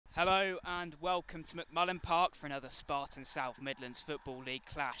Hello and welcome to McMullen Park for another Spartan South Midlands Football League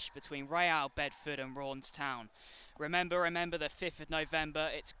clash between Raunds, Bedford and Raunds Town. Remember the 5th of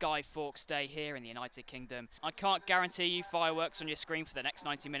November, it's Guy Fawkes Day here in the United Kingdom. I can't guarantee you fireworks on your screen for the next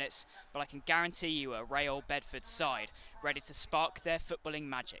 90 minutes, but I can guarantee you a Raunds Bedford side ready to spark their footballing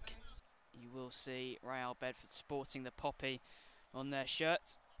magic. You will see Raunds Bedford sporting the poppy on their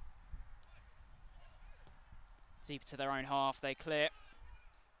shirt. Deep to their own half, they clear.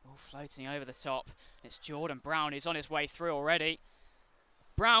 All floating over the top. It's Jordan Brown who's on his way through already.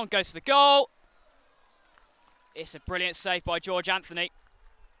 Brown goes for the goal. It's a brilliant save by George Anthony.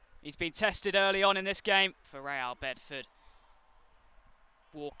 He's been tested early on in this game for Raunds Bedford.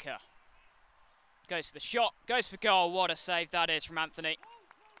 Walker goes for the shot, goes for goal. What a save that is from Anthony.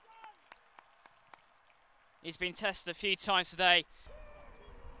 He's been tested a few times today.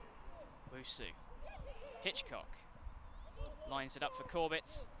 Wusu. Hitchcock lines it up for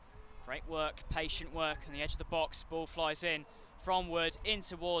Corbett. Great work, patient work on the edge of the box. Ball flies in from Wood in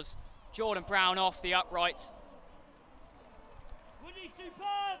towards Jordan Brown off the upright.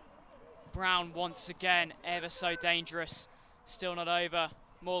 Brown once again, ever so dangerous. Still not over.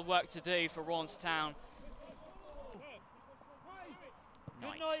 More work to do for Raunds Town.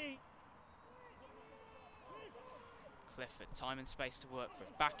 Knight. Clifford, time and space to work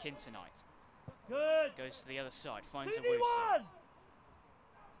with. Back in tonight. Good. Goes to the other side, finds a Wusu.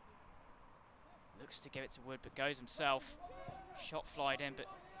 Looks to give it to Wood, but goes himself. Shot flied in, but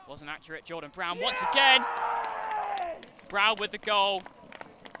wasn't accurate. Jordan Brown once again. Brown with the goal.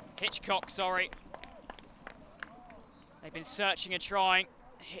 Hitchcock, sorry. They've been searching and trying.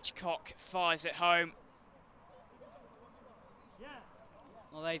 Hitchcock fires it home.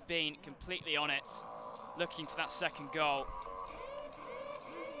 Well, they've been completely on it, looking for that second goal.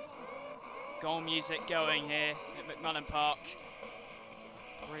 Goal music going here at McMullen Park.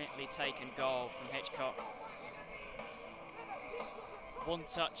 Brilliantly taken goal from Hitchcock. One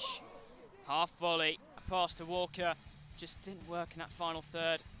touch, half volley, a pass to Walker. Just didn't work in that final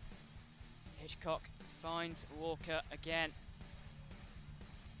third. Hitchcock finds Walker again.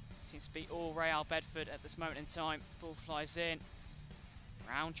 Seems to be all Raunds Bedford at this moment in time. Ball flies in.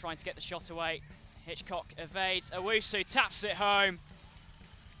 Brown trying to get the shot away. Hitchcock evades. Wusu taps it home.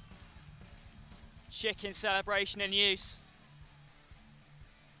 Chicken celebration in use.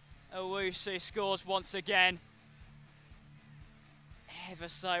 Wusu scores once again. Ever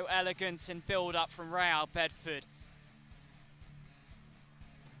so elegant in build-up from Raunds Bedford.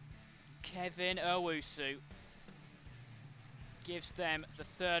 Kevin Wusu gives them the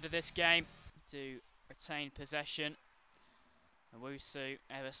third of this game to retain possession. Wusu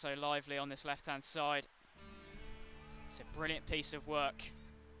ever so lively on this left-hand side. It's a brilliant piece of work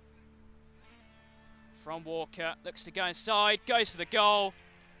from Walker. Looks to go inside, goes for the goal.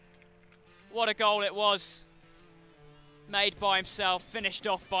 What a goal it was. Made by himself, finished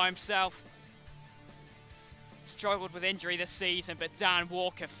off by himself. Struggled with injury this season, but Dan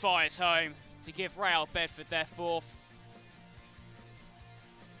Walker fires home to give Raunds Bedford their fourth.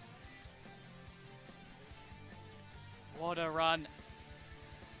 What a run.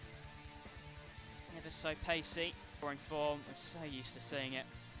 Never so pacey. Scoring form, we're so used to seeing it.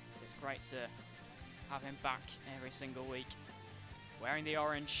 It's great to have him back every single week. Wearing the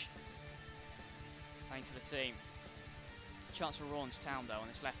orange. Playing for the team. Chance for Raunds Town though on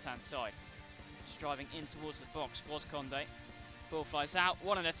this left-hand side. Just driving in towards the box was Conde. Ball flies out.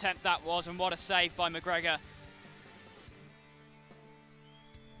 What an attempt that was, and what a save by McGregor.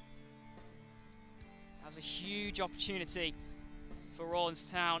 That was a huge opportunity for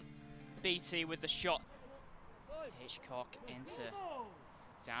Raunds Town. BT with the shot. Hitchcock into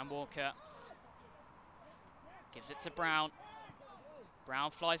Dan Walker. Gives it to Brown.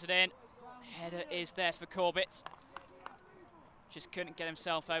 Brown flies it in. Header is there for Corbett. Just couldn't get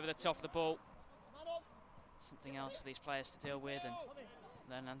himself over the top of the ball. Something else for these players to deal with and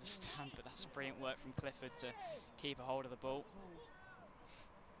learn and understand, but that's brilliant work from Clifford to keep a hold of the ball.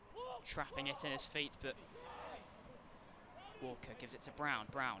 Trapping it in his feet, but Walker gives it to Brown.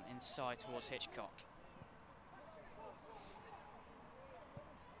 Brown inside towards Hitchcock.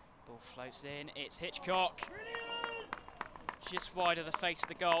 Ball floats in, it's Hitchcock. Just wide of the face of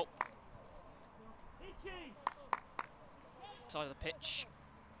the goal. Side of the pitch.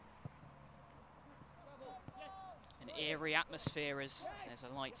 An eerie atmosphere as there's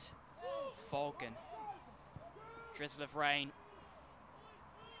a light fog and drizzle of rain.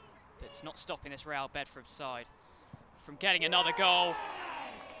 But it's not stopping this Raunds Bedford side from getting another goal.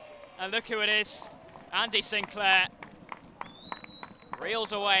 And look who it is, Andy Sinclair.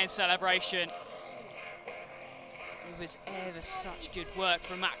 Reels away in celebration. was ever such good work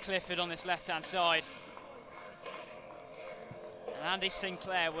from Matt Clifford on this left-hand side. And Andy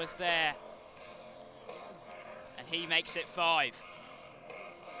Sinclair was there. And he makes it 5.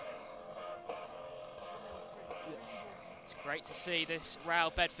 It's great to see this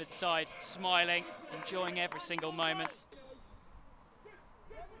Royal Bedford side smiling, enjoying every single moment.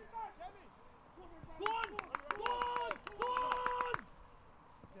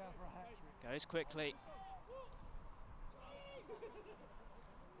 Goes quickly.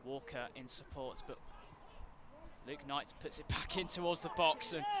 Walker in support, but Luke Knight puts it back in towards the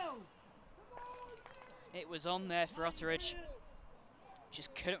box, and it was on there for Utteridge.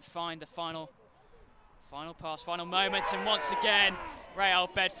 Just couldn't find the final pass, final moment, and once again, Royal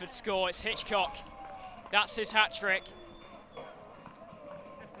Bedford score. It's Hitchcock. That's his hat-trick.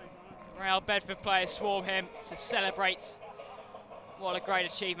 Royal Bedford players swarm him to celebrate. What a great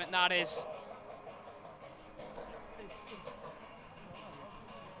achievement that is.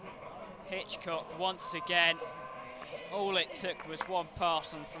 Hitchcock once again. All it took was one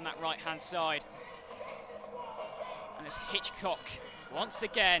pass on from that right-hand side. And it's Hitchcock once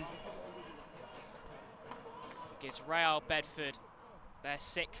again gives Royal Bedford their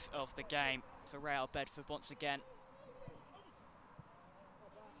 6th of the game for Royal Bedford once again.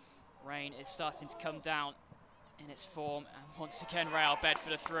 Rain is starting to come down in its form, and once again Royal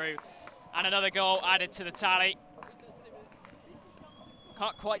Bedford are through. And another goal added to the tally.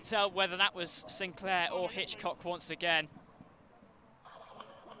 Can't quite tell whether that was Sinclair or Hitchcock once again.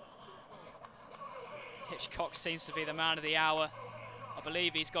 Hitchcock seems to be the man of the hour. I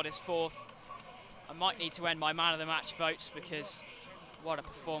believe he's got his 4th. I might need to end my man of the match votes, because what a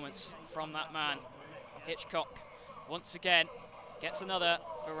performance from that man. Hitchcock once again gets another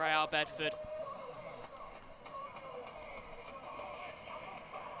for Royal Bedford.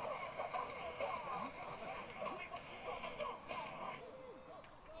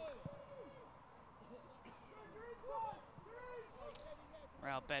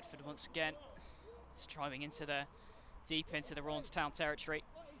 Royal Bedford once again striving deep into the Raunds Town territory.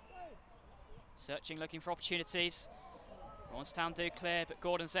 Searching, looking for opportunities. Raunds Town do clear, but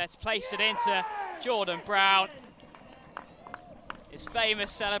Gordon's there to place it into Jordan Brown. His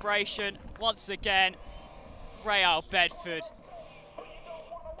famous celebration once again. Royal Bedford.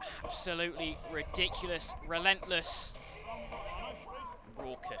 Absolutely ridiculous, relentless,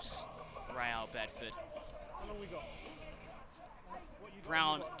 raucous Royal Bedford.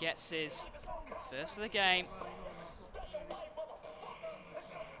 Brown gets his 1st of the game.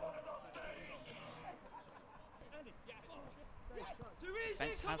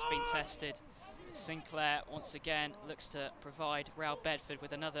 Defence has been tested. Sinclair once again looks to provide Royal Bedford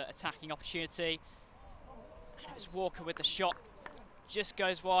with another attacking opportunity. And it was Walker with the shot. Just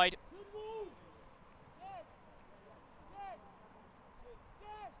goes wide.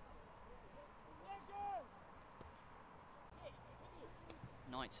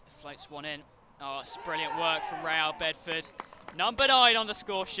 Knight floats one in. Oh, it's brilliant work from Royal Bedford. Number 9 on the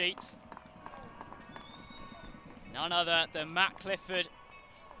score sheet. None other than Matt Clifford.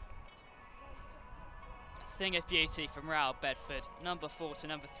 A thing of beauty from Royal Bedford. Number 4 to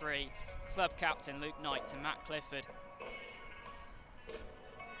number 3. Club captain Luke Knight to Matt Clifford.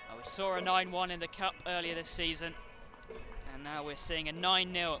 Oh, we saw a 9-1 in the Cup earlier this season. And now we're seeing a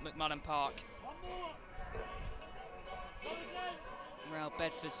 9-0 at McMullen Park. Royal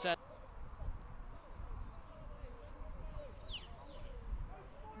Bedford said.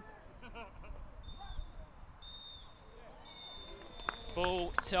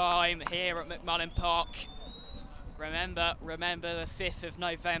 Full time here at McMullen Park. Remember the 5th of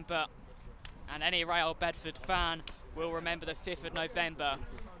November. And any Royal Bedford fan will remember the 5th of November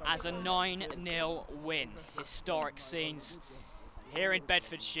as a 9-0 win. Historic scenes here in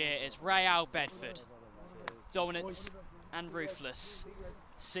Bedfordshire as Royal Bedford, dominant and ruthless,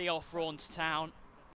 see off Raunds Town